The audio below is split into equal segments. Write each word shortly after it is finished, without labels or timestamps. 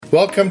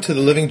Welcome to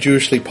the Living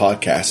Jewishly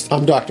podcast.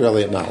 I'm Dr.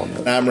 Elliot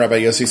Malaman. I'm Rabbi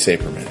Yossi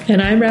Saperman. And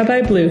I'm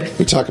Rabbi Bluth.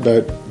 We talk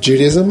about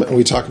Judaism, and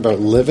we talk about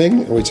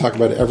living, and we talk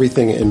about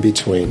everything in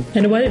between.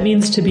 And what it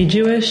means to be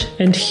Jewish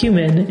and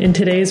human in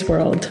today's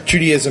world.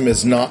 Judaism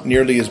is not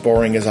nearly as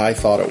boring as I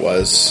thought it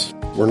was.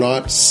 We're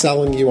not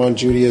selling you on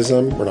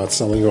Judaism. We're not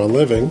selling you on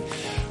living.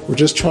 We're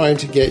just trying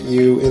to get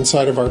you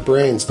inside of our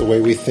brains, the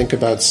way we think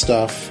about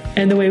stuff.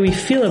 And the way we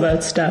feel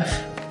about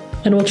stuff.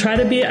 And we'll try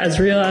to be as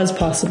real as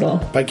possible.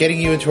 By getting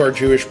you into our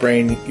Jewish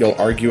brain, you'll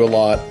argue a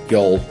lot,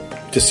 you'll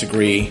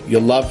disagree,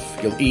 you'll love,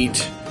 you'll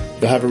eat,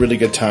 you'll have a really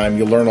good time,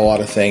 you'll learn a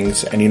lot of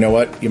things, and you know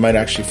what? You might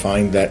actually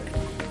find that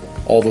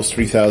all those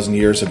 3,000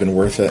 years have been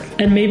worth it.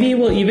 And maybe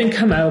we'll even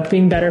come out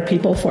being better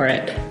people for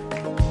it.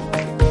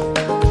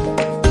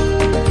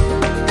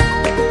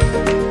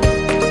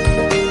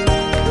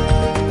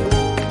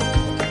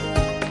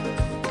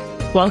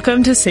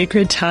 Welcome to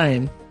Sacred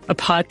Time, a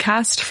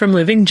podcast from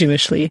Living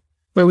Jewishly,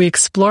 where we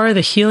explore the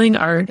healing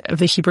art of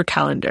the Hebrew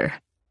calendar.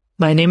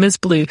 My name is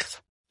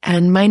Bluth.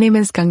 And my name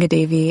is Ganga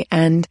Devi,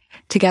 and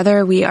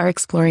together we are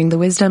exploring the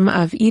wisdom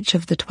of each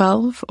of the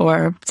 12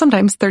 or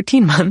sometimes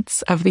 13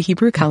 months of the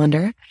Hebrew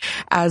calendar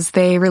as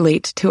they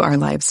relate to our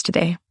lives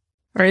today.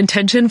 Our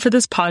intention for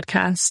this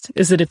podcast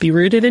is that it be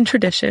rooted in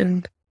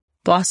tradition,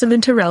 blossom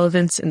into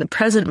relevance in the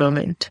present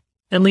moment,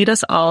 and lead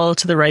us all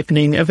to the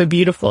ripening of a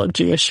beautiful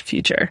Jewish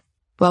future.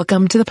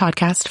 Welcome to the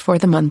podcast for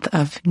the month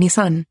of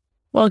Nisan.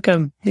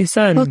 Welcome,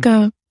 Nisan.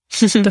 Welcome.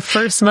 The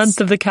first month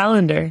of the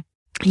calendar.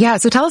 Yeah,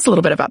 so tell us a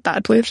little bit about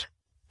that, please.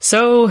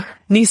 So,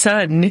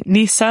 Nisan,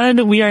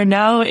 we are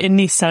now in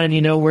Nisan.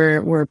 You know,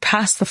 we're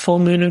past the full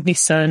moon of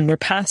Nisan. We're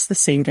past the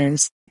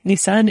Seders.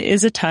 Nisan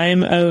is a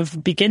time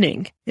of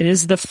beginning. It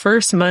is the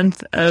first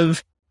month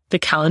of the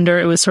calendar.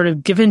 It was sort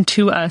of given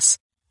to us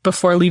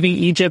before leaving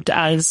Egypt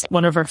as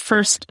one of our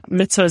first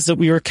mitzvahs that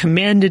we were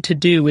commanded to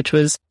do, which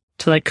was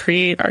to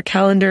create our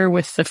calendar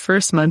with the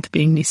first month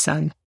being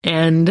Nisan.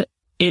 And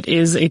it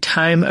is a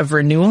time of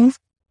renewal,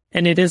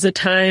 and it is a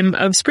time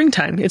of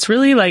springtime. It's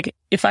really like,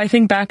 if I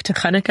think back to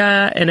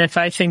Hanukkah, and if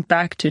I think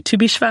back to Tu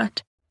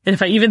B'Shvat, and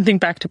if I even think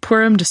back to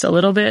Purim just a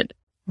little bit,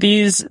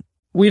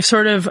 we've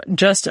sort of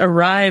just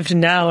arrived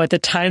now at the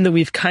time that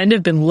we've kind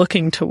of been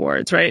looking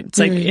towards, right? It's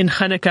like in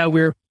Hanukkah,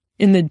 we're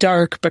in the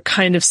dark, but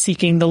kind of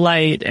seeking the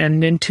light.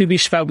 And in Tu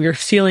B'Shvat, we were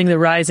feeling the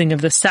rising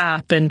of the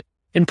sap. And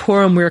in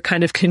Purim, we were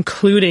kind of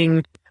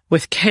concluding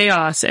with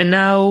chaos. And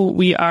now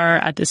we are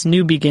at this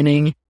new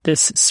beginning,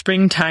 this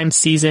springtime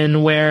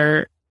season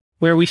where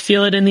we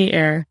feel it in the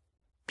air.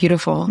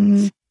 Beautiful.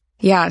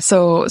 Yeah.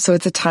 So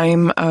it's a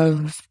time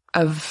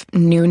of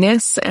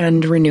newness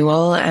and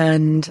renewal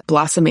and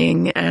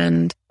blossoming.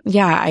 And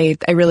yeah, I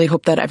really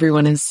hope that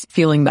everyone is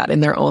feeling that in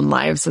their own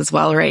lives as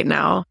well right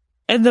now.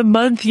 And the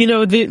month, you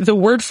know, the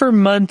word for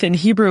month in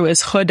Hebrew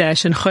is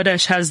chodesh, and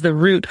chodesh has the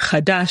root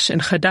chadash,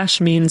 and chadash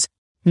means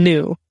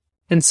new.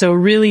 And so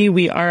really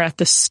we are at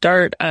the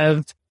start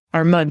of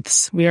our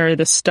months. We are at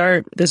the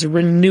start, this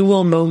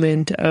renewal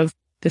moment of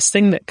this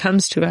thing that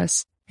comes to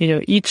us. You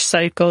know, each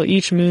cycle,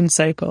 each moon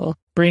cycle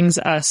brings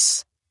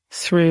us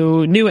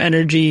through new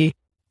energy,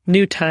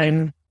 new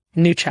time,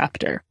 new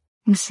chapter.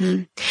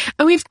 Mm-hmm.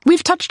 And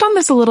we've touched on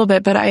this a little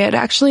bit, but I'd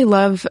actually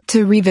love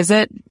to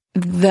revisit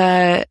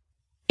the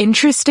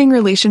interesting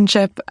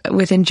relationship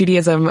within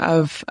Judaism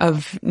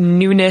of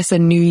newness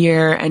and New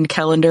Year and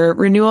calendar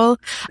renewal.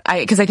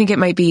 Because I think it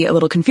might be a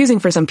little confusing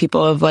for some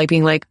people of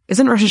being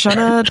isn't Rosh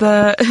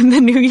Hashanah the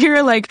New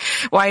Year?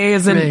 Why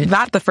isn't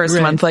that the first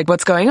month?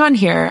 What's going on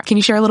here? Can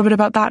you share a little bit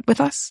about that with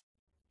us?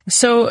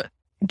 So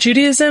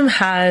Judaism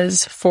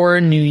has 4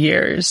 New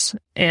Years,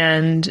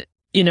 and,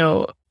 you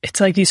know, it's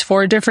these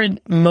 4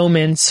 different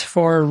moments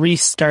for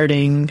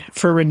restarting,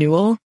 for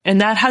renewal.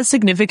 And that has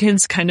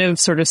significance kind of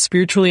sort of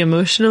spiritually,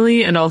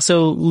 emotionally, and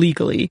also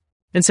legally.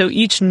 And so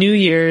each New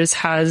Year's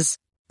has,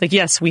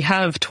 yes, we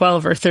have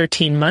 12 or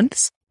 13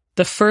 months.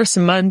 The first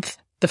month,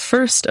 the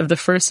first of the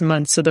first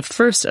month, so the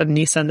first of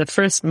Nisan, the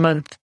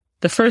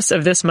first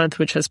of this month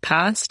which has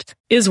passed,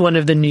 is one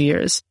of the New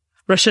Years.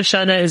 Rosh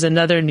Hashanah is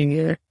another New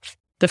Year.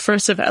 The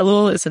first of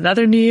Elul is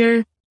another New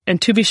Year,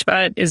 and Tu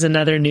B'Shvat is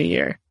another New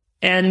Year.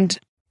 And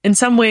in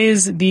some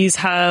ways, these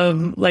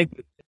have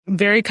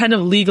very kind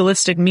of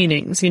legalistic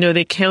meanings. You know,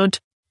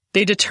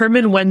 they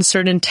determine when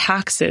certain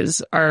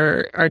taxes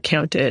are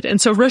counted.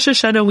 And so Rosh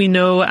Hashanah we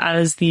know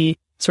as the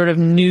sort of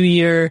New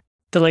Year,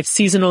 the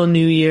seasonal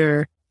New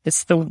Year.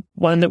 It's the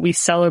one that we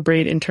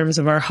celebrate in terms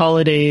of our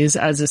holidays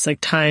as this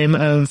time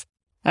of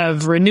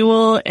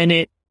renewal, and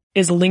it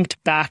is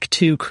linked back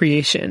to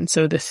creation.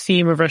 So the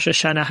theme of Rosh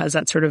Hashanah has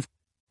that sort of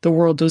the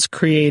world was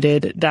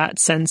created, that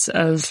sense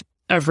of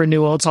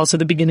renewal. It's also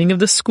the beginning of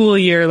the school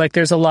year.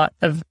 There's a lot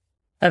of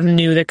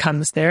new that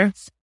comes there.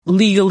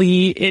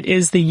 Legally, it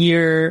is the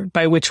year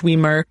by which we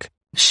mark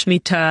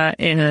Shemitah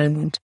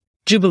and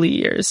Jubilee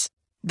years.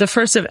 The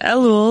first of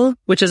Elul,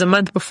 which is a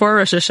month before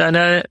Rosh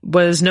Hashanah,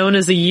 was known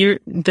as the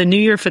New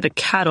Year for the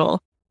cattle.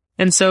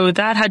 And so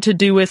that had to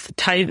do with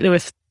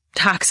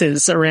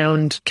taxes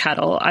around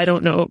cattle. I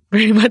don't know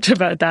very much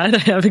about that. I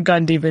haven't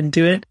gone deep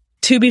into it.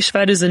 Tu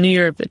B'Shvat is the new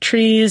year of the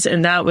trees,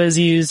 and that was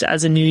used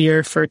as a new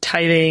year for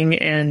tithing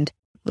and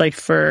like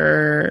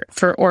for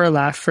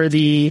Orla, for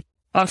the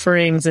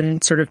offerings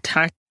and sort of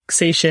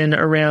taxation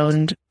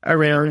around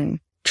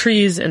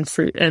trees and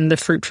fruit and the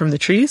fruit from the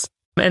trees.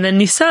 And then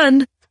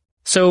Nisan,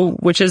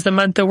 which is the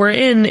month that we're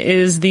in,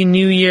 is the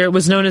new year,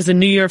 was known as the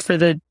new year for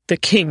the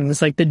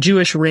kings, like the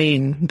Jewish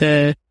reign,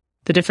 the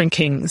different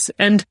kings.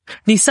 And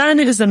Nisan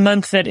is the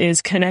month that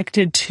is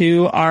connected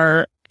to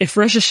if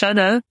Rosh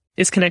Hashanah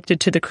is connected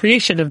to the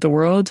creation of the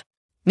world,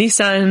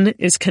 Nisan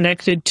is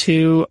connected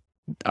to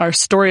our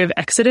story of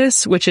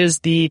Exodus, which is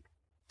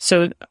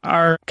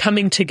our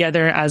coming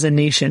together as a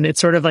nation.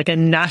 It's sort of like a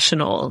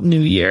national new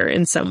year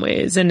in some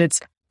ways. And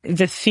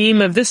the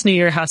theme of this new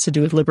year has to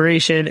do with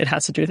liberation. It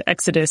has to do with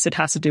Exodus. It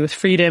has to do with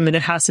freedom. And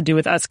it has to do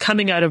with us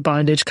coming out of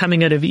bondage,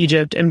 coming out of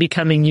Egypt and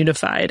becoming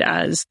unified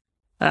as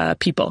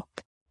people.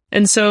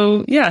 And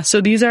so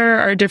these are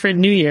our different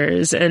new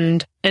years.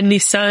 And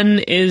Nisan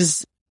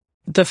is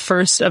the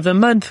first of the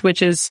month,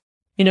 which is,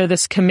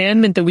 this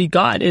commandment that we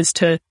got is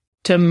to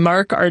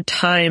mark our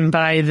time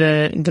by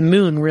the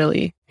moon,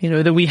 really,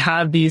 that we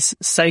have these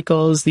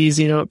cycles, these,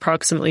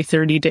 approximately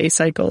 30-day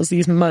cycles,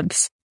 these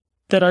months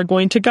that are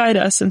going to guide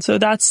us. And so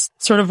that's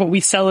sort of what we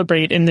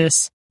celebrate in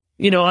this,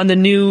 on the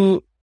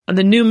new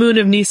moon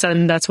of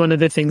Nisan. That's one of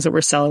the things that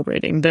we're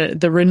celebrating,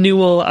 the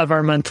renewal of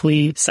our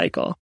monthly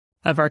cycle,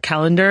 of our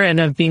calendar, and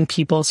of being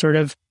people sort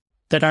of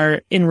that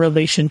are in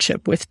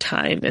relationship with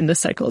time and the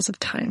cycles of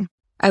time.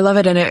 I love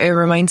it. And it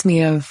reminds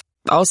me of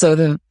also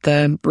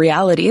the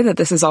reality that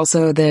this is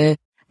also the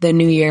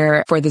new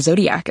year for the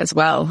zodiac as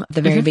well.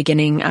 The very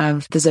beginning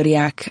of the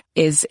zodiac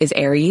is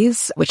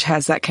Aries, which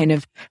has that kind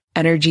of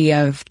energy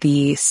of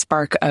the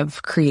spark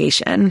of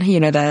creation,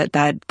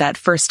 that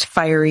first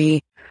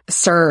fiery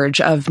surge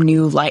of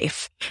new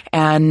life.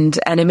 And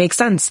it makes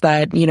sense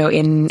that,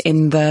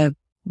 in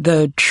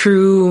the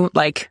true,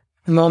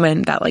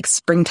 moment that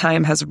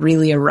springtime has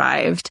really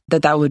arrived,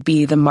 that would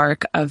be the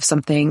mark of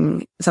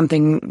something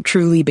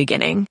truly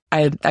beginning.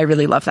 I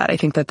really love that. I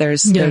think that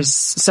there's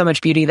so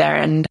much beauty there,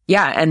 and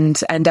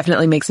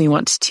definitely makes me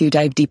want to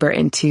dive deeper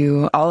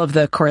into all of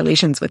the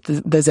correlations with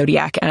the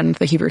zodiac and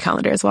the Hebrew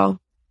calendar as well.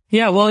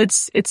 Yeah, well,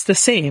 it's the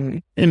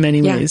same in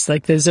many ways.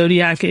 Like the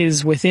zodiac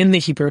is within the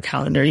Hebrew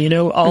calendar,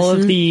 all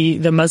of the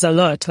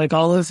mazalot,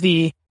 all of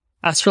the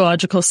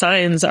astrological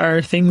signs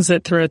are things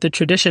that throughout the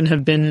tradition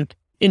have been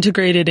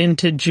integrated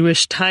into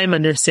Jewish time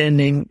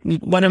understanding.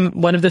 One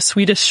of the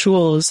sweetest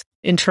shuls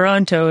in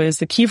Toronto is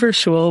the Kiefer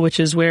Shul, which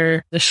is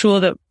where the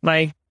shul that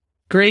my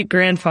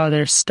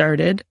great-grandfather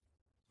started.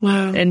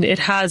 Wow. And it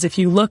has, if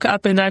you look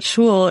up in that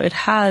shul, it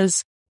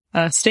has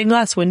a stained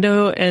glass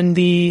window, and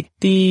the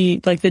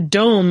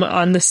dome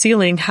on the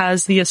ceiling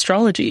has the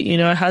astrology,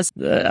 it has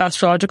the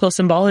astrological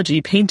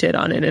symbology painted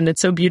on it. And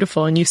it's so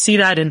beautiful. And you see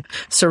that in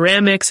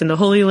ceramics in the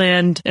Holy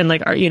Land and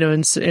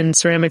in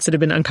ceramics that have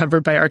been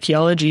uncovered by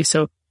archaeology.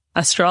 So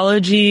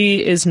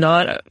astrology is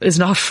not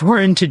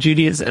foreign to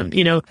Judaism.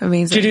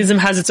 Amazing. Judaism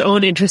has its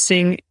own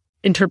interesting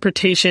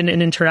interpretation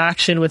and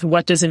interaction with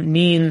what does it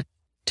mean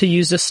to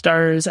use the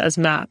stars as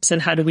maps, and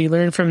how do we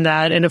learn from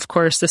that? And of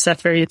course, the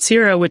Sefer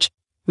Yetzirah, which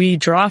we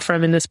draw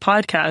from in this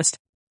podcast,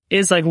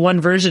 is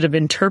one version of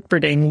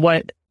interpreting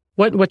what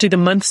do the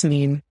months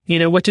mean?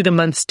 What do the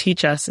months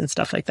teach us and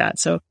stuff like that.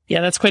 So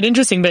yeah, that's quite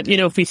interesting. But,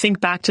 if we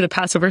think back to the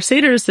Passover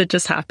Seders that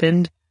just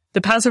happened,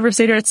 the Passover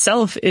Seder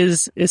itself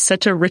is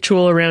such a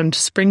ritual around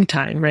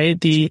springtime,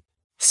 right? The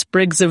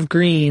sprigs of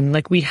green,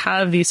 we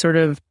have these sort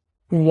of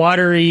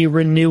watery,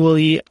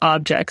 renewal-y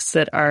objects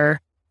that are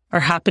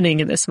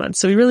happening in this month.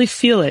 So we really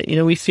feel it.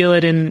 We feel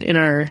it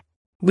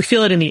we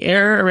feel it in the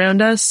air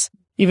around us.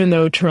 Even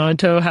though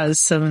Toronto has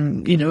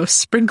some,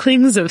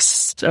 sprinklings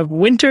of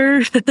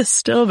winter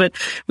still, but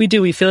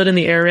we feel it in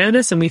the air around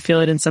us, and we feel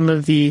it in some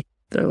of the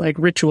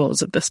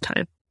rituals of this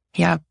time.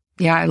 Yeah.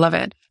 Yeah. I love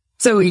it.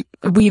 So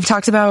we've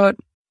talked about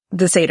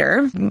the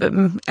Seder.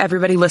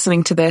 Everybody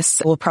listening to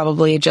this will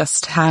probably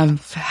just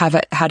have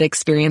had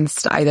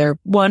experienced either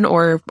one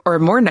or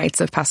more nights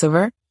of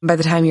Passover by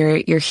the time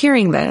you're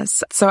hearing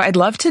this. So I'd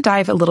love to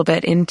dive a little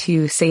bit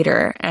into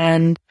Seder.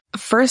 And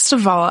first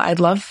of all,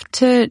 I'd love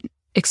to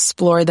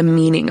explore the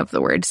meaning of the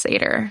word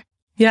Seder.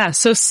 Yeah,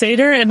 so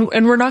Seder, and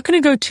we're not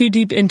going to go too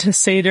deep into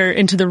Seder,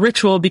 into the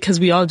ritual, because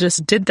we all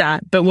just did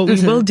that. But what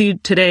we will do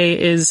today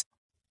is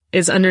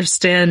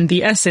understand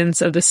the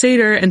essence of the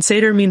Seder, and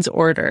Seder means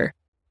order.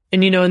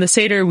 And in the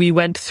Seder, we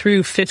went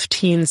through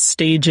 15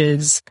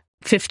 stages,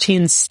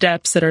 15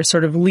 steps that are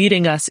sort of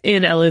leading us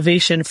in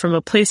elevation from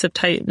a place of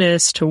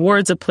tightness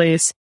towards a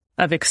place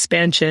of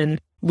expansion.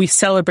 We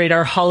celebrate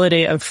our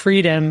holiday of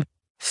freedom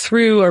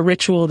through a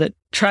ritual that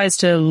tries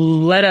to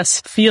let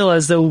us feel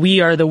as though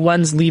we are the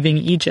ones leaving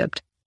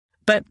Egypt.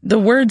 But the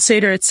word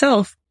Seder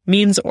itself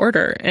means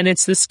order, and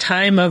it's this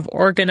time of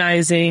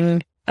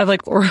organizing,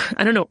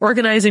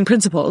 organizing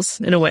principles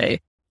in a way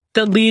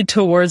that lead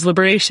towards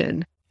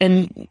liberation.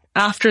 And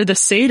after the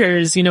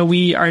Seders,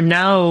 we are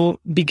now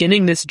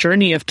beginning this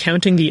journey of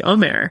counting the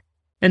Omer.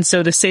 And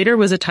so the Seder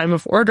was a time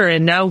of order,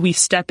 and now we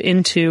step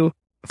into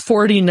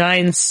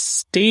 49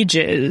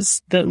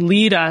 stages that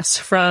lead us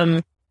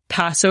from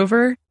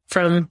Passover,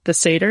 from the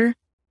Seder,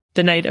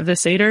 the night of the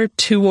Seder,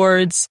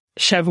 towards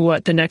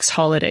Shavuot, the next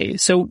holiday.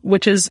 So,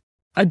 which is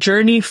a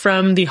journey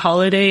from the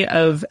holiday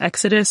of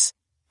Exodus,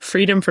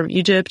 freedom from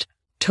Egypt,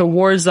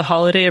 towards the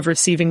holiday of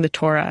receiving the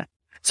Torah.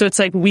 So it's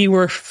like we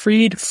were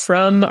freed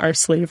from our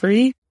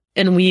slavery,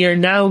 and we are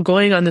now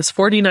going on this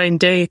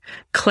 49-day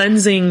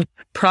cleansing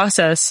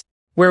process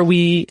where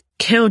we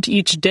count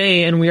each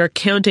day, and we are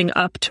counting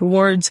up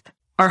towards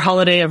our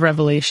holiday of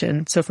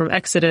Revelation. So from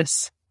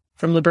Exodus,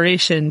 from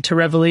liberation to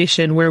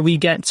Revelation, where we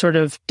get sort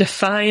of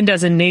defined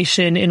as a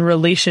nation in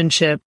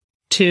relationship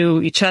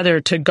to each other,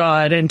 to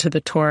God, and to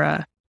the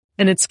Torah.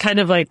 And it's kind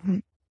of like,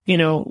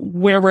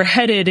 where we're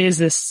headed is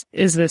this,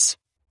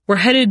 we're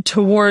headed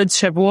towards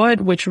Shavuot,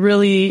 which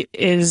really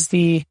is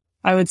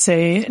I would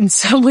say, in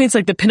some ways,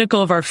 like the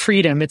pinnacle of our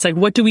freedom. It's like,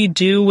 what do we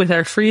do with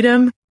our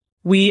freedom?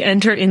 We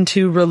enter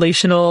into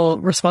relational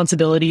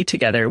responsibility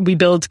together. We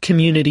build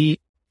community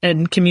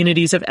and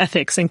communities of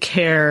ethics and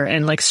care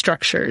and like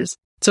structures.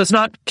 So it's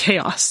not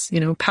chaos.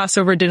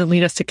 Passover didn't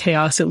lead us to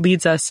chaos. It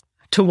leads us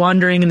to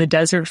wandering in the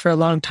desert for a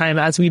long time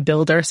as we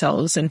build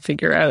ourselves and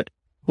figure out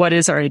what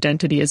is our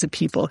identity as a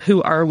people?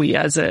 Who are we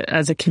as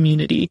a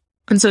community?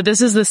 And so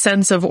this is the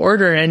sense of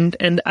order.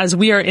 And as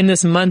we are in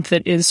this month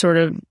that is sort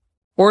of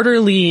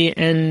orderly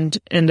and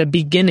a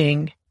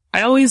beginning,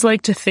 I always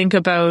like to think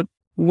about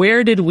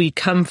where did we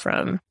come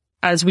from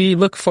as we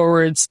look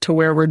forwards to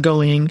where we're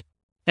going.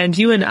 And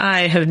you and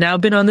I have now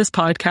been on this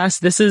podcast.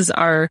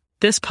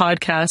 This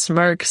podcast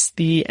marks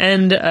the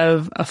end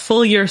of a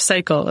full year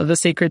cycle of the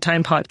Sacred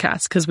Time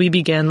podcast, because we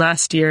began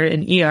last year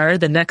in ER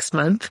the next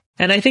month.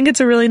 And I think it's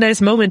a really nice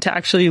moment to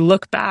actually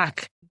look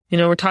back.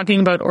 We're talking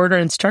about order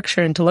and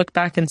structure, and to look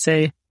back and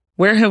say,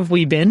 where have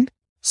we been,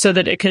 so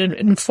that it can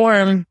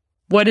inform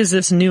what is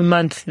this new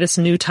month, this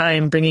new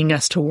time bringing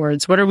us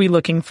towards? What are we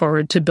looking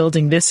forward to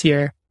building this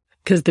year?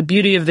 Because the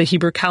beauty of the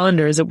Hebrew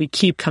calendar is that we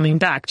keep coming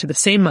back to the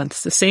same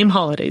months, the same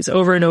holidays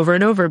over and over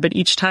and over. But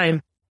each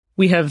time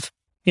we have,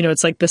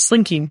 it's like the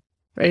slinking,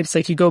 right? It's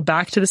like you go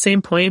back to the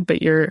same point,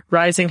 but you're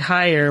rising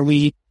higher.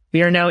 We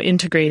are now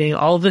integrating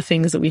all the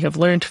things that we have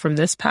learned from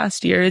this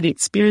past year, the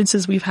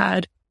experiences we've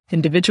had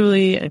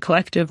individually and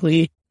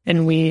collectively.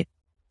 And we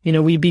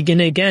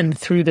begin again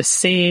through the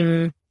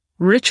same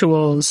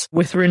rituals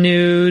with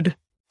renewed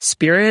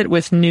spirit,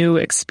 with new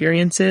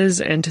experiences,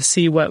 and to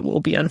see what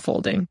will be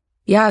unfolding.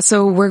 Yeah,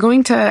 so we're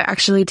going to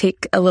actually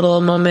take a little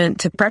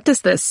moment to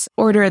practice this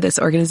order, this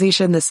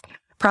organization, this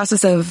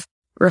process of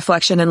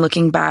reflection and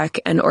looking back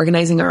and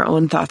organizing our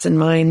own thoughts and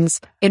minds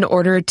in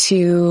order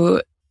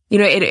to,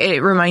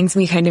 it reminds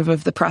me kind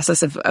of the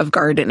process of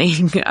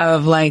gardening,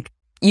 of like,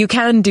 you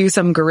can do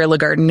some guerrilla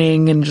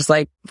gardening and just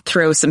like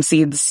throw some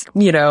seeds,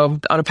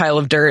 on a pile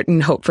of dirt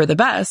and hope for the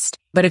best.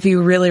 But if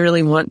you really,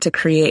 really want to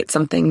create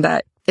something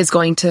that is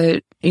going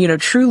to,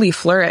 truly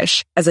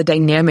flourish as a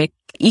dynamic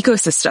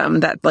ecosystem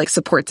that like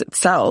supports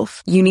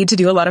itself, you need to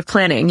do a lot of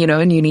planning,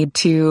 and you need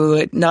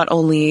to not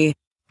only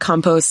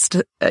compost,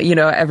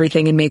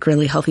 everything and make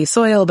really healthy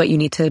soil, but you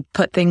need to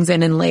put things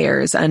in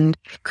layers and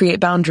create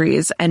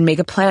boundaries and make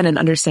a plan and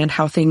understand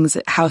how things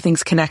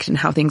connect and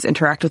how things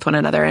interact with one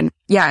another. And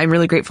yeah, I'm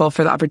really grateful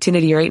for the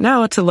opportunity right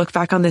now to look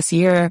back on this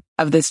year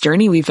of this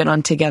journey we've been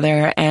on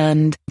together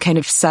and kind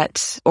of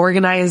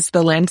organize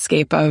the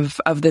landscape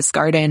of this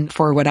garden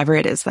for whatever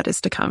it is that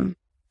is to come.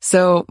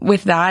 So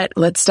with that,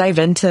 let's dive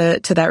into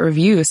that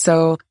review.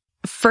 So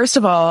first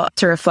of all,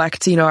 to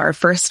reflect, our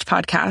first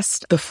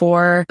podcast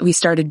before we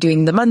started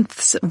doing the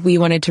months, we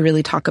wanted to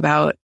really talk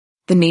about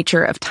the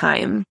nature of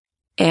time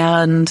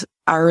and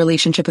our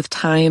relationship with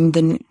time,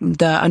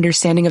 the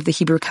understanding of the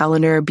Hebrew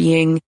calendar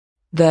being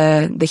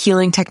the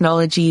healing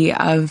technology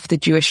of the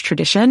Jewish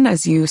tradition,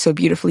 as you so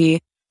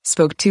beautifully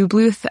spoke to,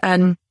 Bluth.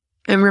 And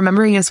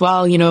remembering as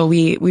well,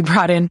 we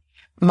brought in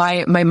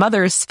my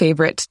mother's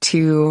favorite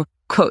two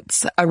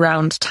quotes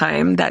around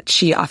time that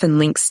she often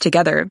links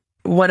together.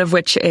 One of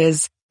which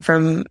is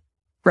from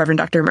Reverend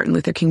Dr. Martin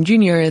Luther King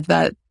Jr.,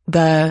 that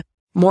the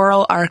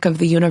moral arc of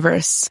the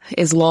universe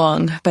is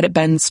long, but it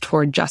bends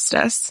toward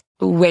justice,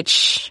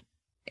 which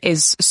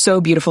is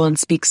so beautiful and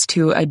speaks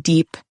to a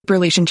deep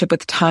relationship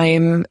with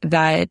time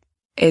that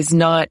is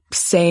not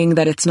saying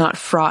that it's not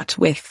fraught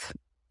with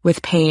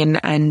pain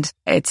and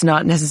it's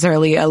not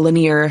necessarily a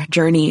linear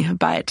journey,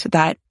 but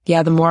that,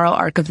 yeah, the moral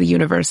arc of the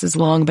universe is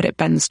long, but it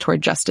bends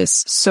toward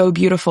justice. So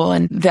beautiful.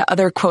 And the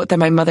other quote that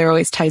my mother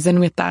always ties in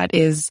with that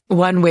is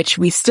one which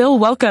we still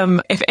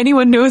welcome. If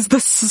anyone knows the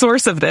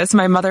source of this,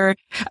 my mother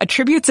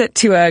attributes it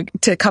to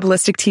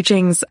Kabbalistic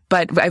teachings,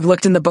 but I've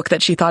looked in the book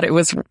that she thought it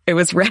was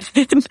read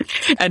in,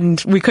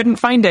 and we couldn't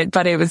find it,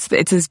 but it's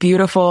this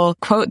beautiful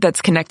quote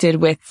that's connected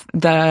with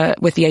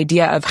the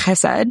idea of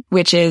chesed,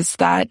 which is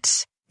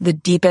that the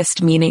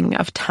deepest meaning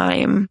of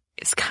time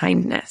is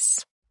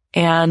kindness.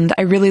 And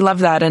I really love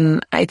that.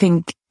 And I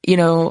think,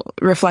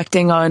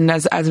 reflecting on,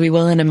 as we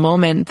will in a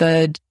moment,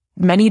 the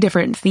many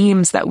different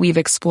themes that we've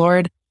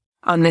explored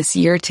on this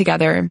year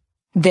together,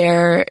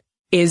 there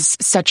is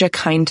such a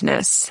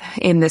kindness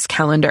in this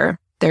calendar.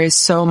 there is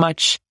so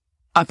much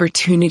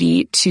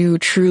opportunity to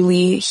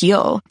truly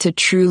heal, to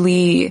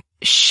truly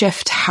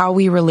shift how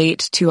we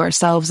relate to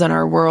ourselves and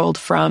our world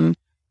from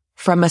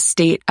a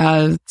state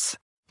of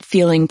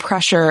feeling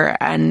pressure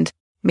and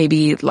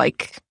maybe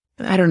like,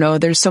 I don't know,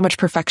 there's so much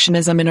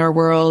perfectionism in our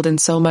world and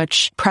so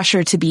much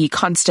pressure to be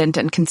constant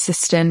and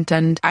consistent.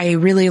 And I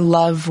really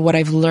love what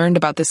I've learned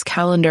about this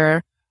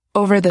calendar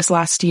over this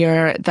last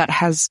year that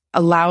has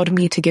allowed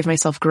me to give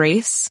myself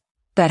grace,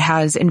 that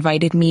has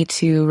invited me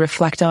to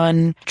reflect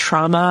on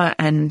trauma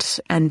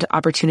and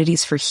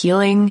opportunities for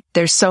healing.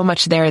 There's so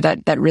much there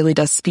that really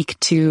does speak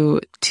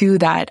to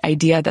that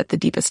idea that the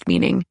deepest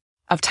meaning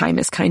of time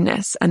is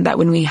kindness, and that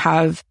when we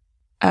have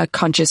a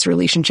conscious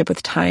relationship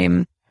with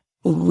time,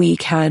 we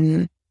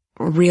can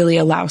really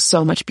allow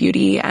so much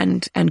beauty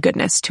and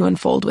goodness to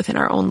unfold within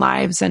our own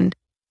lives, and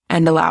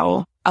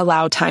allow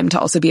time to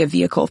also be a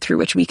vehicle through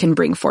which we can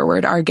bring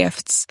forward our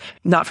gifts,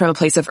 not from a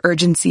place of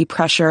urgency,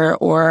 pressure,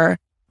 or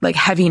like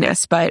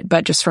heaviness,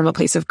 but just from a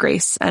place of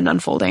grace and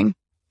unfolding.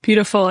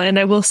 Beautiful. And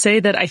I will say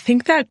that I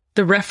think that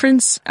the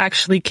reference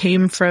actually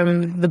came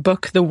from the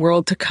book, The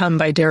World to Come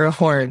by Dara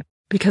Horn,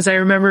 because I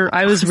remember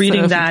I was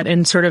reading that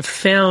and sort of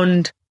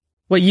found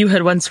what you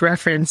had once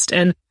referenced.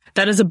 And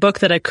that is a book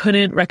that I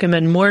couldn't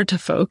recommend more to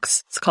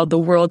folks. It's called The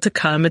World to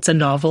Come. It's a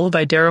novel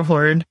by Dara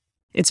Horn.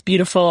 It's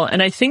beautiful.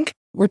 And I think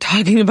we're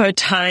talking about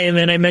time,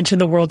 and I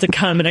mentioned the world to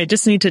come, and I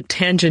just need to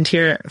tangent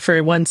here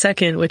for 1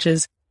 second, which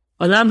is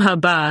Olam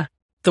Haba,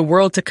 the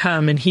world to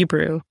come in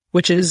Hebrew,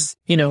 which is,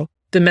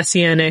 the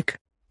messianic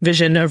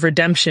vision of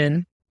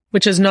redemption,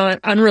 which is not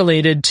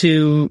unrelated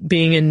to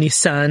being in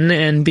Nisan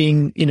and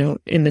being,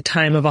 in the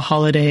time of a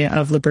holiday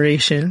of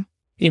liberation,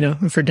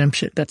 of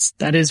redemption. That's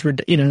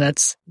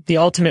the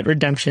ultimate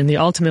redemption, the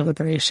ultimate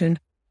liberation.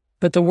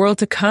 But the world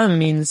to come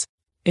means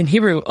in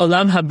Hebrew,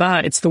 Olam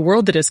Haba, it's the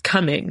world that is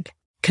coming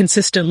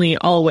consistently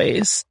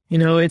always.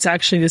 It's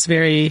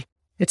actually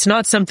it's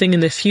not something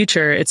in the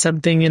future. It's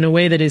something in a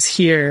way that is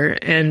here.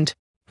 And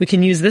we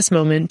can use this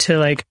moment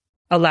to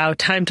allow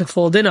time to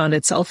fold in on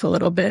itself a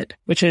little bit,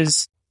 which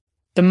is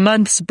the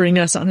months bring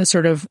us on a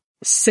sort of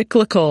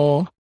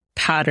cyclical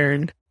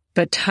pattern,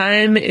 but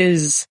time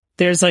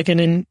there's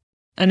an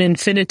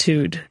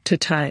infinitude to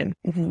time.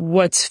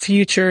 What's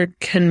future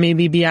can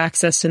maybe be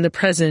accessed in the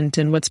present,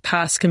 and what's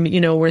past can be,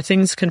 where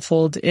things can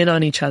fold in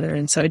on each other.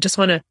 And so I just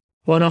want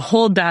to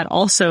hold that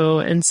also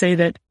and say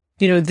that,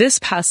 this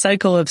past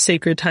cycle of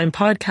Sacred Time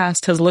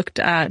podcast has looked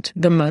at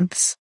the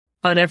months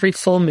on every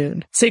full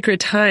moon. Sacred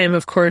Time,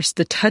 of course,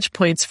 the touch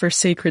points for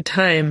Sacred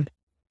Time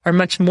are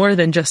much more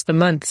than just the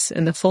months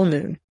and the full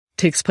moon. It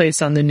takes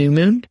place on the new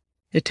moon.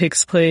 It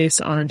takes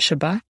place on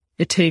Shabbat.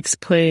 It takes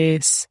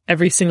place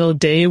every single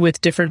day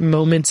with different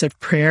moments of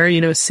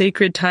prayer.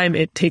 Sacred Time,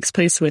 it takes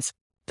place with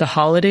the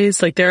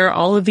holidays. There are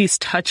all of these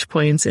touch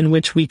points in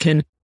which we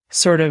can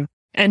sort of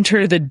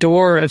enter the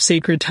door of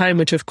Sacred Time,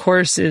 which of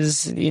course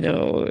is,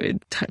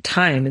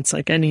 time. It's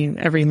like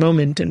every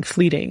moment and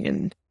fleeting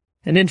and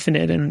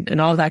infinite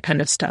and all that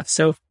kind of stuff.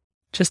 So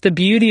just the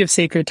beauty of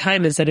Sacred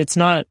Time is that it's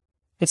not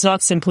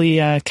simply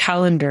a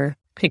calendar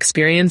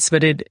experience,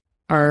 but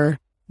our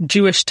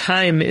Jewish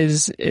time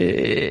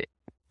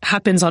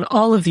happens on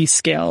all of these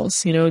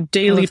scales,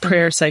 daily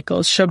prayer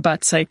cycles,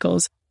 Shabbat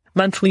cycles,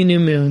 monthly new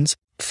moons,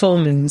 full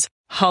moons,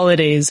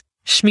 holidays,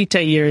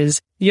 Shemitah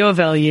years,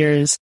 Yovel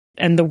years,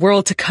 and the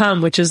world to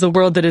come, which is the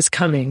world that is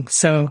coming.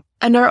 So,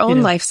 and our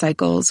own life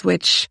cycles,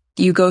 which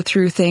you go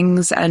through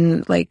things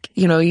and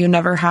you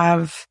never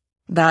have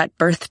that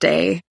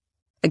birthday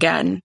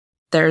again.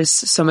 There's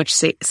so much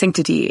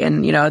sanctity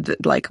and,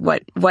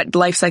 what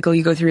life cycle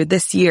you go through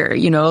this year,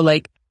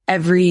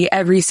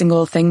 every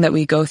single thing that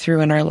we go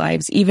through in our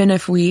lives, even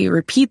if we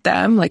repeat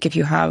them, if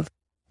you have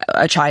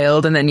a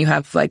child and then you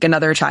have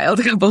another child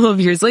a couple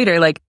of years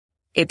later,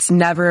 it's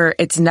never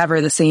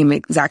the same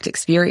exact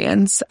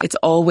experience. It's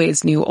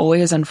always new,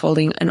 always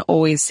unfolding, and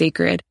always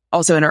sacred,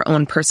 also in our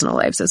own personal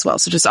lives as well.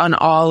 So just on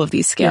all of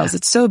these scales,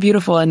 It's so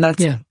beautiful. And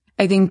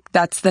I think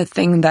that's the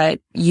thing that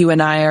you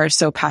and I are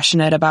so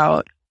passionate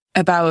about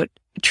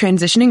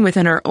transitioning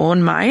within our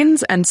own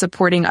minds and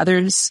supporting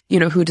others,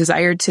 who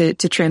desire to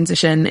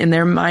transition in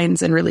their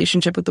minds and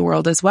relationship with the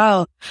world as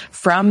well,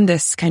 from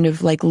this kind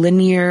of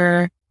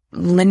linear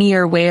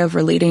way of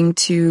relating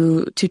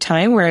to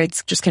time, where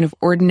it's just kind of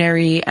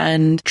ordinary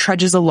and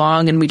trudges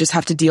along and we just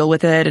have to deal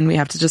with it and we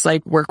have to just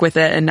work with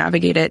it and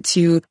navigate it,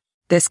 to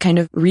this kind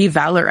of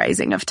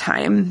revalorizing of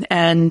time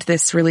and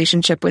this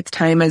relationship with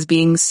time as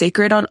being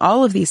sacred on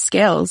all of these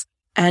scales,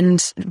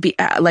 and be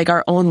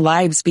our own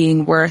lives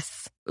being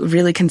worth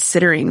really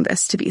considering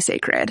this to be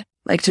sacred,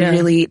 to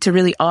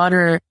really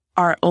honor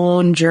our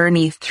own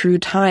journey through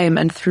time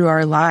and through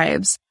our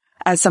lives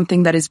as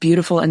something that is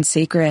beautiful and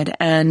sacred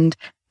and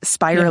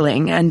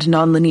spiraling and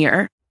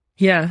nonlinear.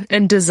 Yeah.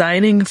 And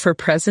designing for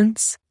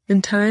presence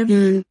in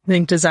time. I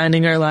think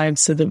designing our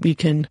lives so that we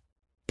can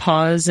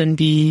pause and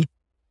be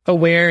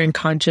aware and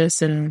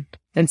conscious and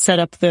set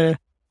up the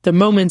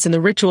moments and the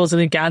rituals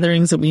and the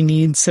gatherings that we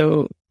need,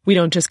 so we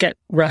don't just get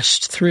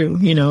rushed through,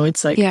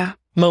 it's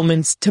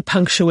moments to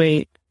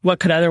punctuate what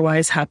could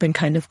otherwise happen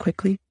kind of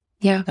quickly.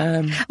 Yeah.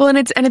 Well, and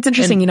it's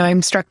interesting,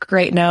 I'm struck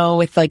right now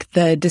with like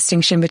the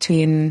distinction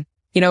between,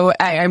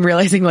 I'm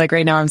realizing like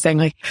right now I'm saying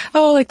like,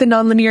 oh, like the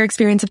nonlinear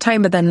experience of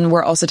time, but then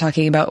we're also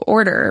talking about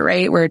order,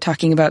 right? We're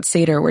talking about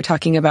Seder, we're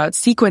talking about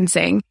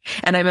sequencing,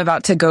 and I'm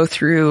about to go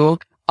through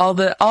all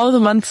the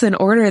months in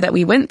order that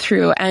we went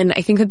through. And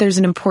I think that there's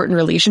an important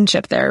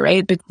relationship there,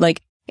 right? But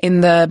like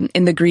in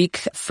the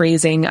Greek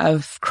phrasing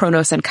of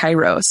chronos and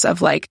kairos,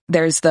 of like,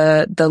 there's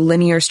the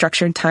linear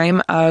structured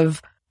time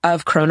of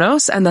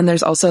chronos. And then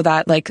there's also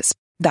that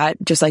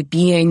just like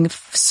being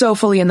so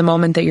fully in the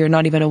moment that you're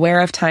not even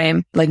aware of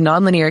time, like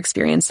nonlinear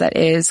experience that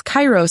is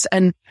kairos.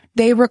 And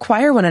they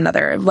require one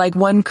another. Like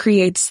one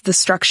creates the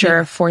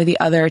structure for the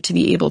other to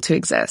be able to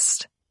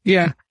exist.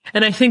 Yeah.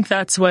 And I think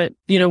that's what,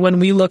 when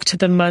we look to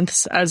the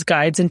months as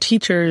guides and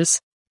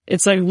teachers,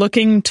 it's like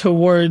looking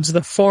towards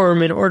the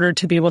form in order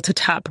to be able to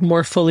tap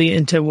more fully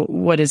into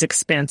what is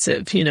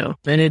expansive,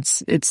 and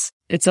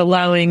it's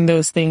allowing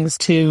those things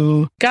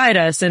to guide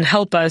us and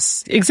help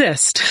us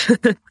exist.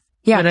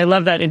 Yeah. And I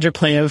love that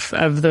interplay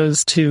of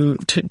those two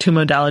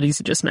modalities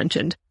you just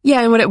mentioned.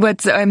 Yeah. And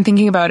what I'm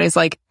thinking about is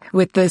like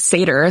with the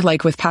Seder,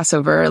 like with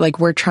Passover, like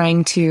we're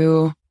trying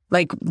to,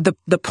 like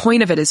the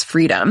point of it is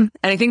freedom.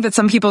 And I think that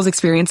some people's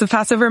experience of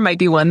Passover might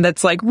be one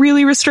that's like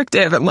really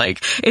restrictive and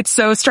like it's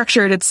so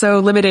structured, it's so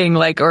limiting,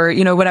 like, or,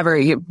 whatever,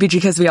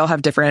 because we all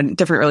have different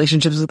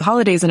relationships with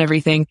holidays and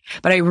everything.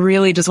 But I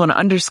really just want to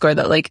underscore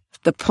that like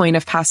the point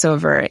of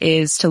Passover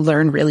is to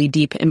learn really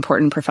deep,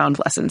 important, profound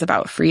lessons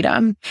about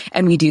freedom.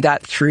 And we do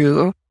that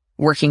through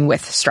working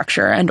with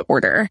structure and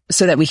order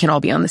so that we can all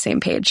be on the same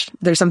page.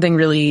 There's something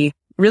really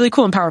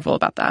cool and powerful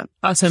about that.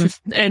 Awesome.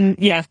 And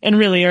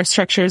really our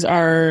structures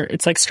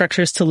it's like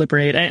structures to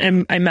liberate.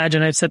 I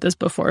imagine I've said this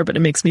before, but it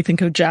makes me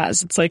think of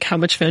jazz. It's like how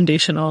much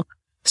foundational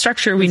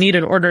structure we need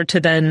in order to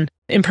then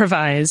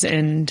improvise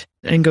and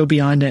go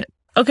beyond it.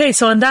 Okay.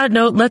 So on that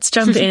note, let's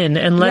jump in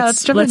and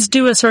let's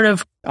do a sort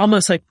of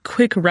almost like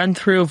quick run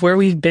through of where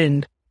we've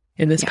been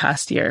in this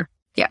past year.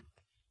 Yeah.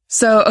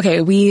 So, okay.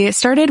 We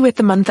started with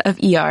the month of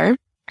Iyar,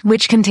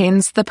 which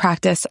contains the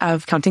practice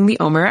of counting the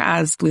Omer,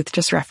 as Bluth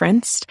just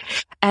referenced.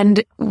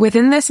 And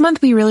within this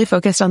month, we really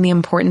focused on the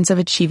importance of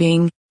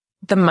achieving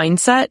the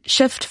mindset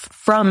shift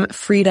from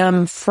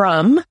freedom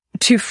from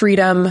to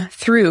freedom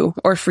through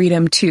or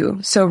freedom to.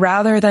 So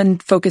rather than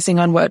focusing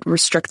on what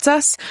restricts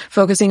us,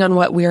 focusing on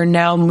what we are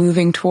now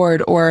moving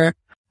toward or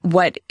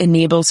what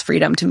enables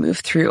freedom to move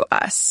through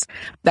us.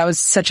 That was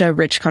such a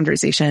rich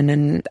conversation,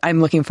 and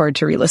I'm looking forward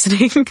to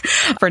re-listening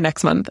for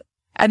next month.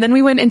 And then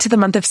we went into the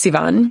month of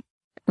Sivan.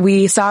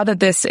 We saw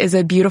that this is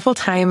a beautiful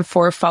time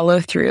for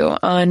follow through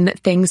on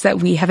things that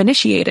we have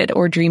initiated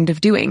or dreamed of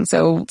doing.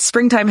 So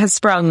springtime has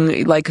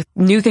sprung, like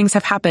new things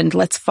have happened.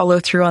 Let's follow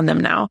through on them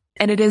now.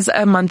 And it is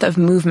a month of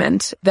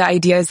movement. The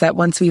idea is that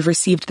once we've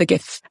received the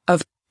gift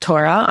of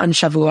Torah on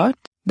Shavuot,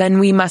 then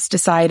we must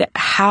decide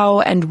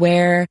how and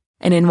where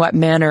and in what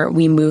manner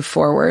we move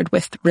forward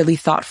with really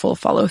thoughtful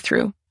follow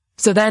through.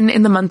 So then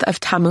in the month of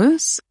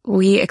Tammuz,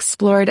 we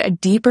explored a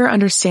deeper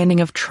understanding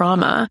of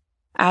trauma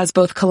as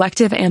both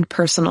collective and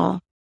personal.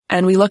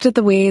 And we looked at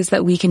the ways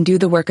that we can do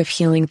the work of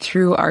healing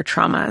through our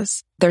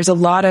traumas. There's a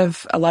lot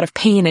of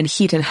pain and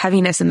heat and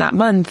heaviness in that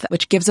month,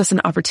 which gives us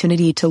an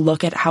opportunity to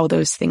look at how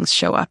those things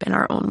show up in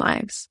our own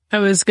lives. I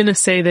was going to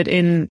say that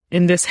in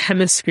this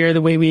hemisphere,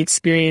 the way we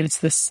experience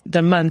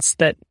the months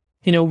that,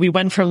 we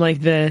went from like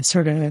the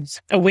sort of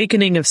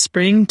awakening of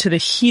spring to the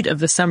heat of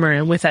the summer.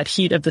 And with that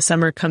heat of the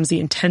summer comes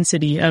the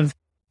intensity of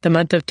the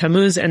month of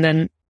Tammuz, and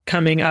then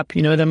coming up,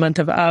 the month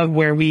of Av,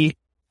 where we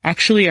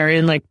actually are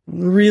in like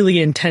really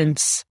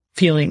intense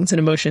feelings and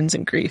emotions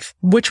and grief,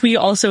 which we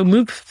also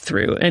move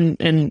through. And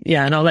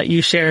I'll let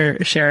you share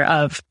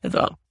of as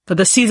well. But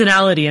the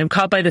seasonality, I'm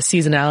caught by the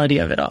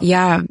seasonality of it all.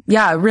 Yeah.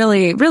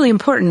 Really, really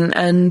important.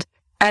 And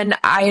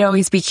I'd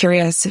always be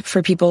curious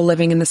for people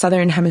living in the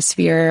Southern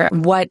Hemisphere,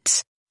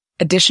 what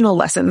additional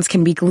lessons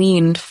can be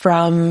gleaned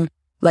from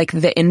like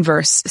the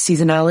inverse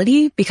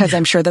seasonality, because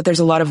I'm sure that there's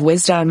a lot of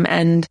wisdom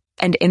and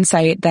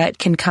insight that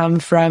can come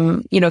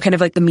from, kind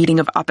of like the meeting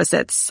of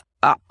opposites,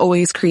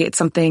 always create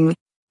something,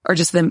 or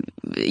just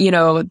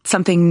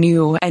something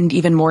new and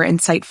even more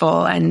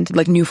insightful and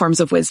like new forms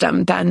of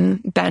wisdom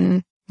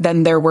than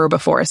there were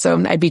before.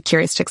 So I'd be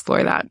curious to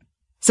explore that.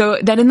 So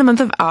then in the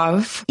month of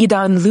Av,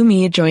 Idan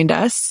Lumi joined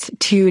us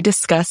to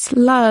discuss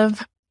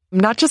love.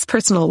 Not just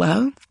personal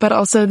love, but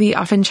also the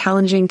often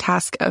challenging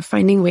task of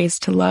finding ways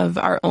to love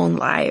our own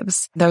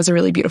lives. That was a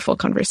really beautiful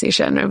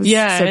conversation. I was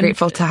so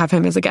grateful to have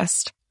him as a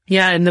guest.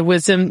 Yeah, and the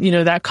wisdom,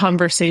 that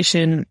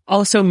conversation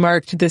also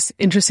marked this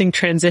interesting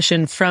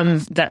transition from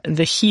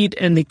the heat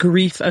and the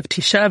grief of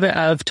Tisha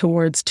B'Av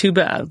towards Tu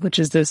B'Av, which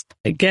is this,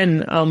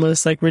 again,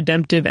 almost like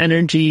redemptive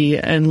energy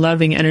and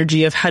loving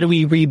energy of how do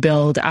we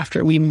rebuild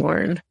after we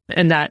mourn.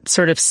 And that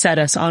sort of set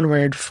us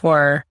onward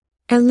for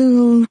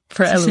Elul.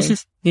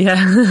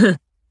 Yeah.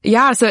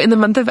 Yeah. So in the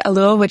month of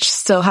Elul, which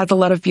still has a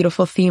lot of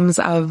beautiful themes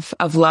of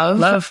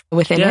love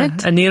within it.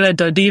 Anila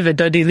Dodi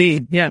V'Dodi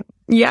Li. Yeah.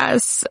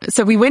 Yes.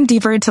 So we went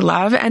deeper into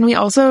love, and we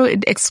also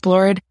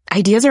explored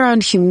ideas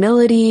around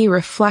humility,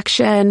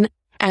 reflection,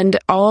 and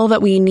all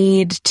that we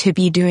need to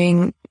be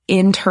doing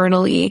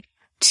internally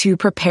to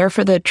prepare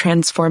for the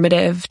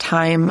transformative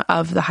time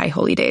of the High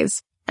Holy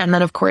Days. And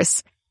then, of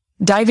course,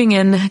 diving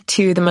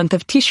into the month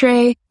of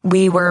Tishrei,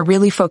 we were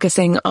really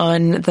focusing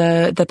on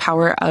the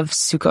power of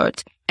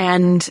Sukkot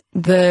and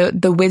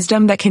the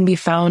wisdom that can be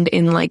found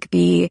in like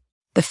the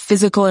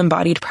physical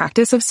embodied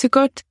practice of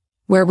Sukkot,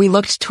 where we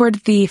looked toward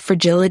the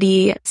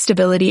fragility,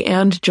 stability,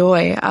 and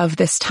joy of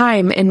this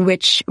time in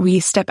which we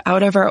step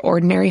out of our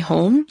ordinary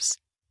homes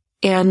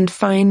and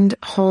find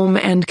home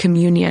and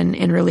communion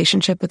in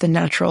relationship with the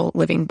natural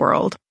living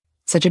world.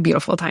 Such a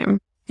beautiful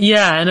time.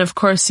 Yeah, and of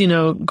course,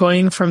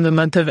 going from the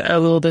month of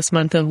Elul, this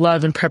month of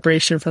love and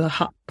preparation for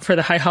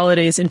the high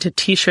holidays, into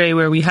Tishrei,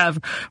 where we have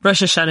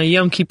Rosh Hashanah,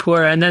 Yom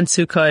Kippur, and then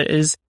Sukkot,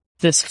 is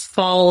this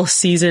fall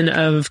season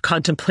of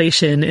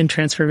contemplation and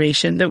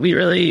transformation that we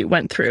really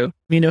went through.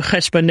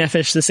 Cheshbon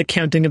Nefesh, this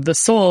accounting of the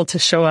soul, to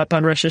show up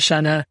on Rosh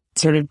Hashanah,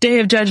 sort of day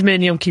of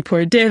judgment, Yom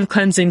Kippur, day of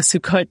cleansing,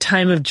 Sukkot,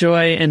 time of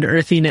joy and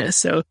earthiness.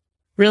 So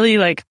really,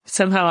 like,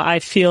 somehow I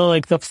feel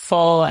like the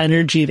fall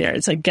energy there.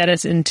 It's like, get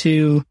us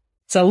into,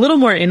 it's a little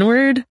more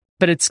inward,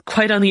 but it's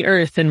quite on the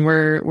earth, and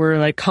we're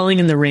like calling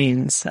in the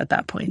rains at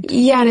that point.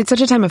 Yeah, and it's such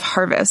a time of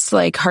harvest,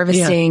 like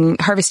harvesting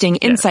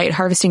insight,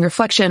 harvesting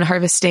reflection,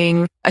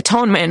 harvesting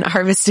atonement,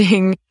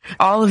 harvesting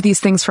all of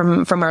these things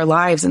from our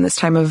lives in this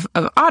time of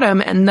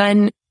autumn. And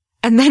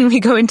then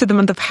we go into the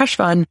month of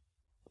Heshvan,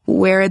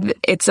 where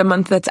it's a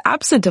month that's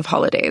absent of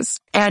holidays.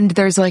 And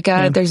there's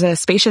there's a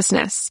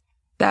spaciousness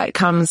that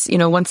comes,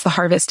 once the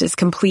harvest is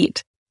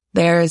complete.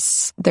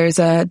 There's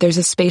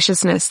a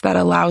spaciousness that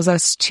allows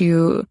us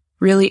to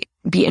really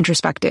be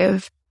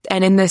introspective.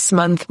 And in this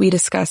month, we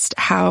discussed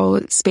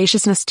how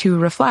spaciousness to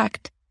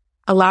reflect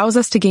allows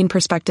us to gain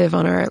perspective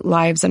on our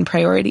lives and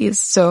priorities.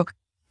 So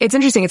it's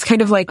interesting. It's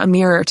kind of like a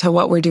mirror to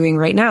what we're doing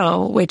right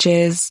now, which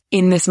is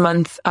in this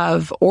month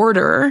of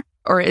order,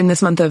 or in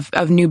this month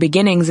of new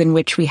beginnings, in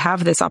which we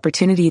have this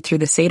opportunity through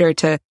the Seder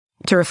to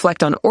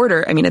reflect on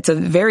order. I mean, it's a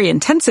very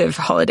intensive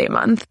holiday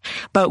month,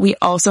 but we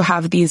also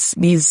have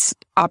these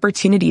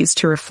opportunities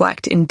to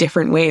reflect in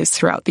different ways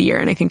throughout the year.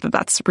 And I think that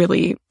that's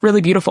really,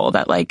 really beautiful,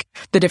 that like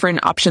the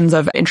different options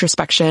of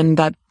introspection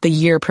that the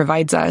year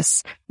provides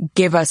us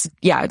give us,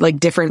 like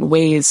different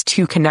ways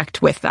to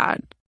connect with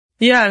that.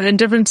 Yeah, and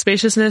different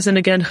spaciousness. And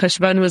again,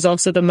 Cheshvan was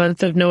also the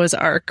month of Noah's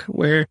Ark,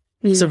 where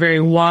it's a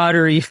very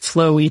watery,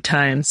 flowy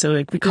time. So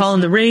like we call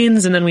in the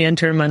rains, and then we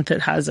enter a month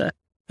that has a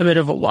bit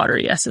of a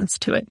watery essence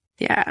to it.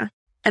 Yeah.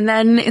 And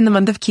then in the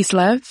month of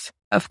Kislev,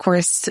 of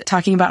course,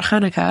 talking about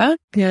Hanukkah.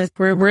 Yeah,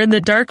 we're in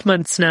the dark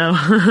months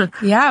now.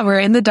 Yeah, we're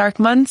in the dark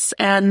months.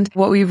 And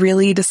what we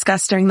really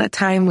discussed during that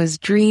time was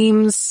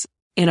dreams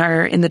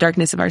in the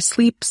darkness of our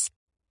sleeps,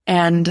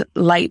 and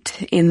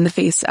light in the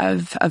face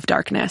of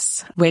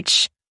darkness,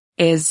 which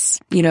is,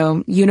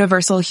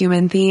 universal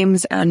human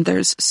themes. And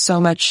there's so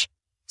much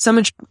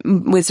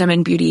wisdom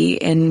and beauty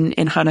in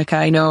Hanukkah.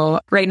 I know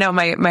right now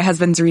my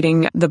husband's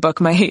reading the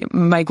book,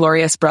 My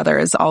Glorious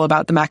Brothers, all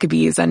about the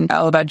Maccabees and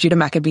all about Judah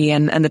Maccabee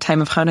and the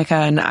time of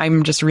Hanukkah. And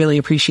I'm just really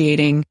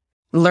appreciating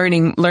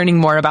learning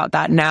more about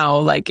that now,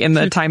 like in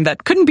the time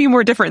that couldn't be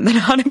more different than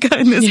Hanukkah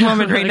in this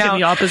moment right now.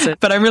 The opposite.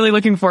 But I'm really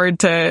looking forward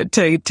to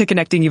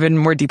connecting even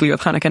more deeply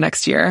with Hanukkah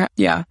next year.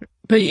 Yeah.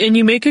 And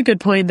you make a good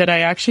point that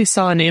I actually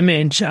saw an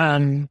image,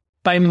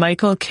 by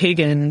Michael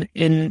Kagan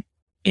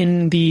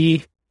in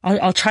the,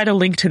 I'll try to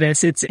link to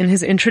this. It's in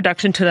his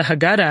introduction to the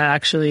Haggadah,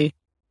 actually,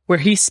 where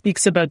he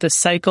speaks about the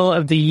cycle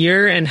of the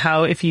year and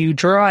how if you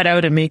draw it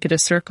out and make it a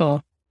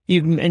circle,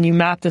 you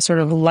map the sort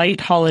of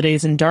light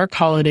holidays and dark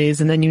holidays,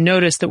 and then you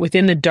notice that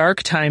within the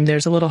dark time,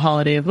 there's a little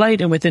holiday of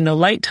light, and within the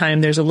light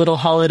time, there's a little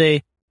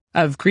holiday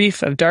of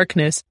grief, of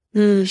darkness.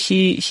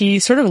 He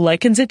sort of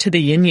likens it to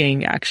the yin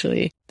yang,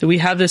 actually. That we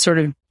have this sort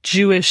of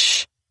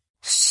Jewish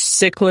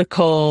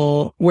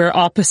cyclical, where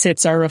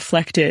opposites are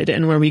reflected,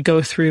 and where we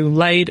go through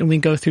light and we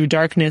go through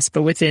darkness,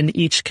 but within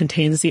each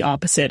contains the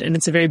opposite. And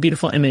it's a very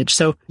beautiful image.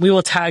 So we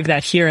will tag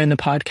that here in the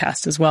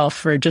podcast as well,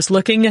 for just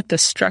looking at the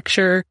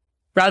structure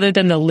rather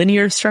than the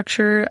linear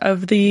structure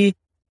of the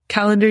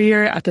calendar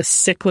year, at the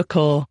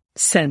cyclical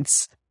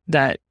sense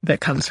that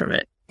comes from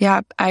it.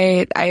 Yeah,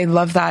 I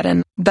love that.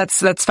 And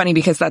that's funny,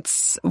 because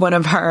that's one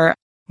of our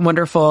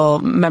wonderful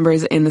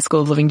members in the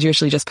School of Living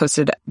Jewishly just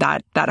posted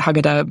that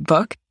Haggadah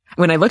book.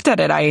 When I looked at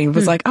it, I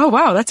was like, oh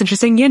wow, that's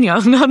interesting yin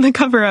yang on the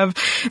cover of,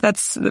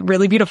 that's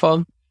really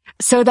beautiful.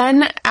 So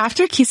then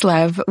after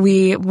Kislev,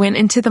 we went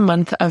into the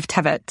month of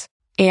Tevet.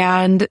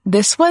 And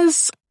this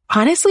was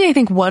honestly, I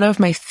think, one of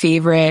my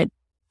favorite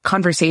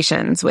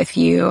conversations with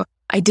you.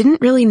 I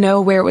didn't really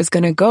know where it was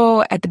going to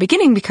go at the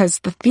beginning, because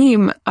the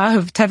theme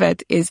of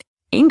Tevet is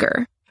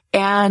anger.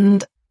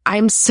 And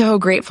I'm so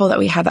grateful that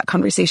we had that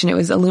conversation. It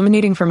was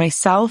illuminating for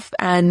myself,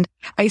 and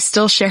I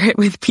still share it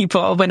with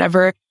people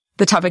whenever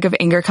the topic of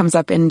anger comes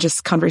up in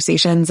just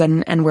conversations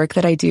and work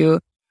that I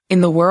do.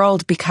 in the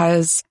world,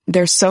 because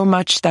there's so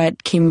much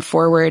that came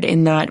forward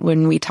in that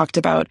when we talked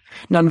about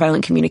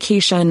nonviolent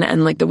communication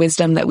and like the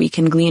wisdom that we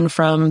can glean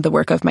from the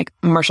work of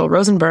Marshall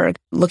Rosenberg,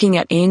 looking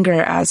at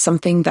anger as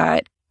something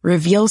that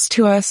reveals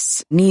to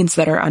us needs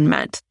that are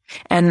unmet.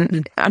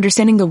 And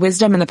understanding the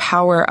wisdom and the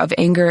power of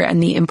anger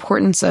and the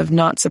importance of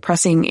not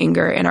suppressing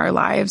anger in our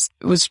lives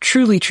was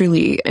truly,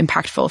 truly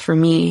impactful for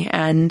me.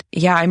 And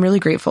yeah, I'm really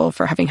grateful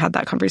for having had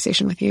that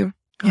conversation with you.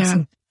 Awesome.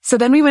 Yeah. So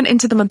then we went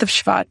into the month of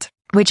Shvat,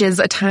 which is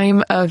a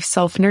time of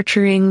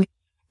self-nurturing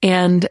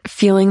and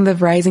feeling the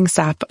rising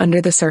sap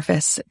under the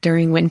surface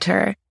during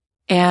winter.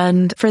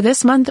 And for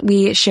this month,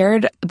 we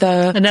shared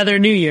another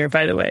new year,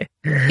 by the way.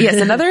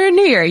 Yes, another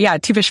new year. Yeah,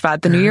 Tu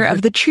B'Shvat, the new year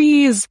of the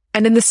trees.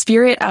 And in the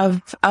spirit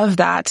of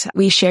that,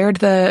 we shared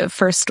the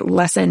first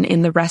lesson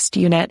in the rest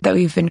unit that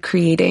we've been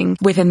creating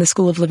within the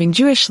School of Living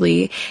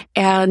Jewishly.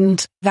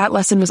 And that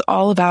lesson was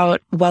all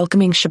about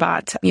welcoming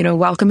Shabbat,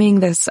 welcoming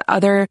this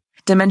other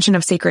dimension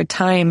of sacred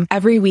time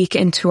every week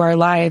into our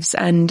lives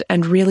and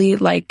really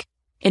like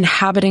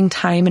inhabiting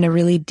time in a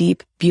really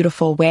deep,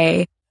 beautiful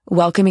way.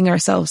 Welcoming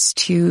ourselves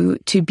to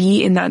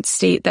be in that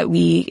state that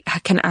we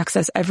can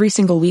access every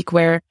single week,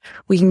 where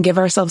we can give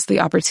ourselves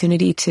the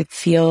opportunity to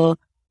feel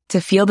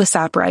the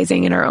sap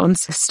rising in our own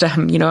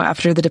system,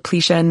 after the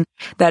depletion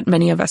that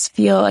many of us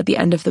feel at the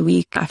end of the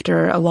week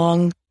after a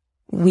long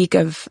week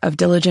of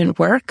diligent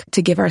work,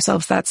 to give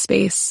ourselves that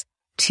space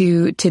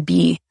to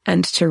be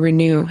and to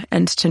renew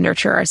and to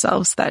nurture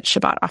ourselves that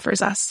Shabbat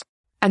offers us.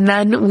 And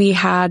then we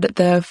had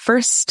the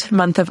first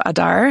month of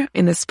Adar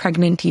in this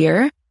pregnant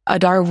year,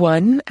 Adar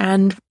 1,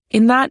 and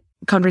in that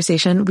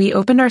conversation, we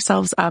opened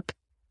ourselves up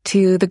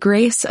to the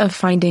grace of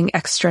finding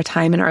extra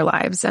time in our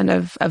lives and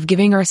of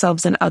giving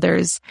ourselves and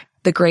others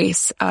the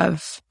grace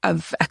of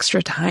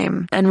extra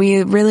time. And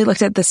we really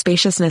looked at the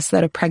spaciousness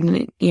that a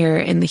pregnant year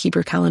in the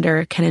Hebrew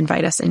calendar can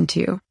invite us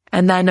into.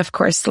 And then, of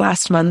course,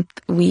 last month,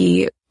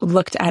 we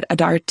looked at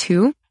Adar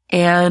 2,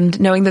 and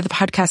knowing that the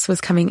podcast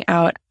was coming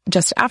out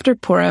just after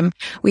Purim,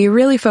 we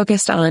really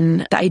focused on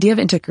the idea of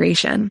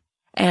integration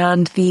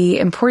and the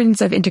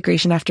importance of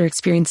integration after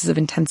experiences of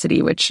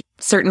intensity, which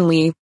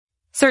certainly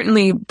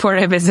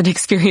Purim is an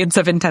experience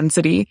of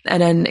intensity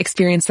and an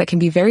experience that can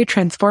be very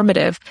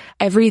transformative.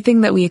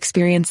 Everything that we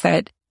experience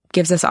that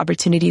gives us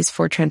opportunities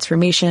for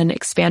transformation,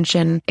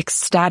 expansion,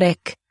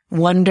 ecstatic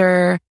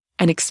wonder,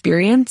 and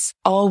experience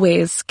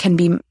always can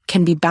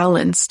be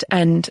balanced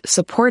and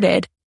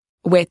supported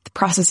with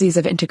processes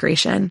of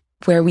integration,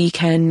 where we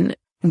can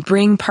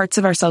bring parts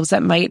of ourselves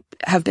that might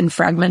have been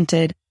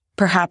fragmented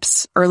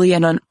perhaps early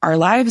in our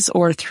lives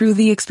or through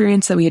the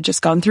experience that we had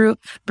just gone through,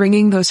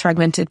 bringing those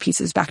fragmented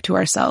pieces back to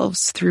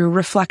ourselves through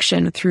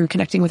reflection, through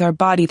connecting with our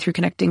body, through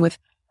connecting with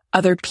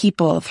other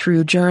people,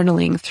 through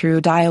journaling,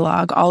 through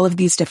dialogue. All of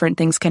these different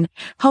things can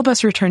help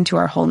us return to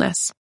our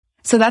wholeness.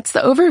 So that's the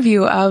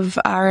overview of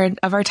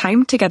our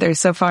time together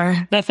so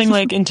far. Nothing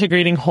like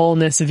integrating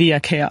wholeness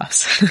via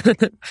chaos.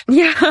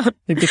 Yeah.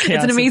 Like the chaos,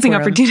 it's an amazing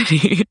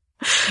opportunity.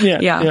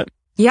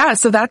 Yeah,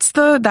 so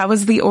that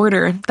was the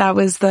order. That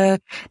was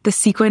the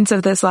sequence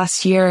of this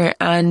last year.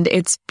 And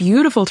it's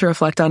beautiful to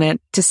reflect on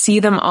it, to see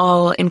them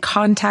all in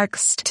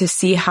context, to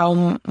see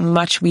how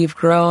much we've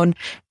grown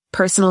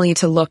personally,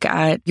 to look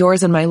at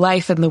yours and my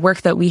life and the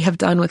work that we have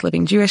done with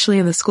Living Jewishly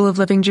and the School of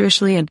Living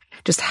Jewishly, and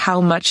just how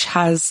much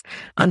has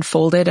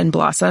unfolded and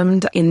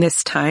blossomed in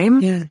this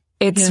time. Yeah.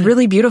 It's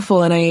really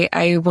beautiful. And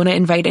I want to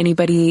invite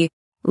anybody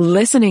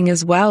listening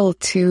as well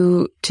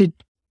to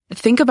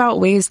think about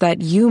ways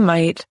that you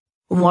might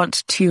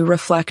want to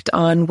reflect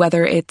on,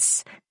 whether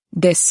it's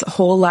this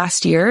whole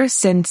last year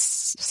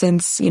since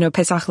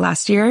Pesach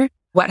last year,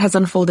 what has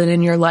unfolded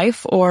in your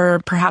life,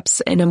 or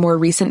perhaps in a more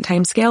recent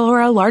timescale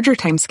or a larger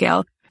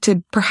timescale,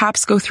 to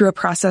perhaps go through a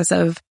process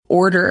of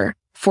order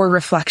for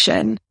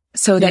reflection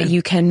so that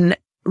you can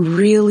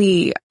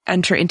really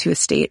enter into a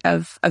state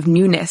of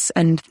newness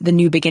and the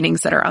new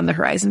beginnings that are on the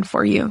horizon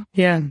for you.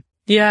 Yeah.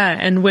 Yeah.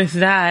 And with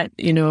that,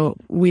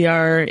 we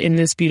are in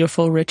this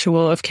beautiful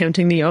ritual of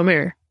counting the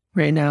Omer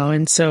right now.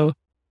 And so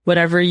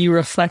whatever you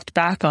reflect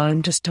back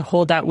on, just to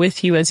hold that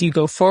with you as you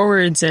go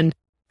forwards. And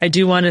I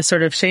do want to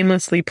sort of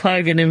shamelessly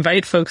plug and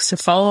invite folks to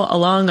follow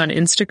along on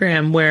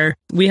Instagram, where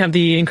we have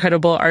the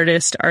incredible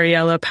artist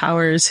Ariella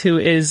Powers, who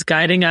is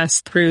guiding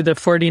us through the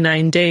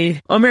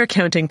 49-day Omer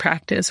counting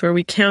practice, where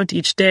we count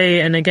each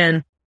day. And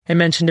again, I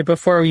mentioned it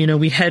before,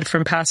 we head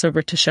from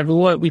Passover to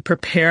Shavuot. We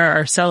prepare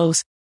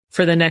ourselves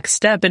for the next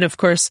step. And of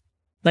course,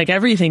 like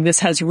everything, this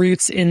has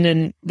roots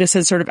this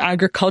has sort of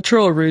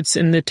agricultural roots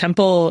in the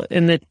temple,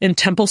 in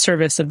temple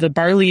service of the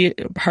barley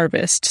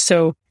harvest.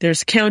 So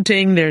there's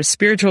counting, there's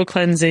spiritual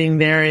cleansing,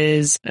 there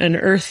is an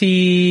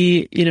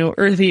earthy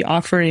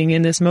offering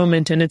in this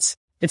moment. And it's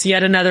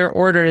yet another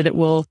order that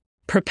will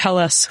propel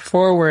us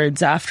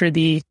forwards after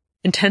the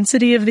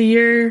intensity of the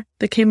year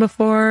that came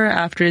before,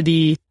 after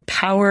the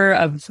power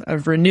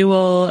of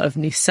renewal, of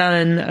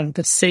Nisan, of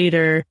the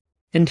Seder.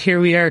 And here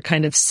we are,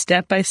 kind of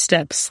step by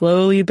step,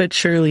 slowly but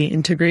surely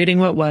integrating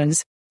what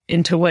was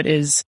into what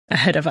is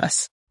ahead of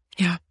us.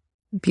 Yeah.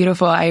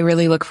 Beautiful. I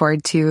really look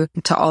forward to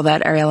all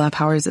that Ariella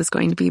Powers is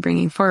going to be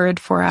bringing forward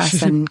for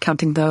us and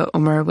counting the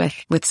Omer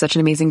with such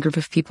an amazing group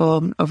of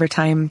people over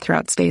time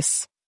throughout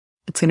space.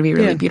 It's going to be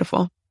really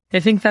beautiful. I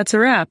think that's a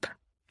wrap.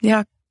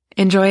 Yeah.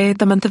 Enjoy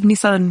the month of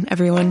Nisan,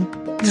 everyone.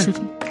 Yeah.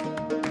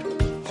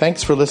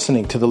 Thanks for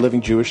listening to the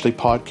Living Jewishly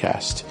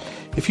podcast.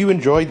 If you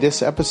enjoyed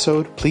this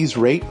episode, please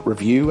rate,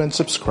 review, and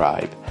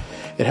subscribe.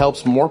 It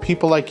helps more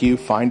people like you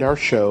find our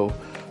show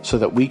so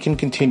that we can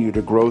continue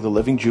to grow the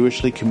Living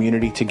Jewishly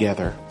community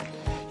together.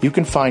 You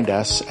can find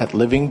us at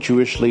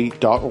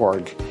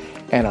livingjewishly.org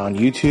and on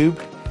YouTube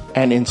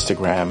and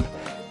Instagram.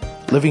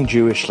 Living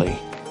Jewishly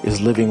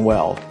is living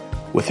well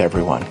with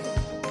everyone.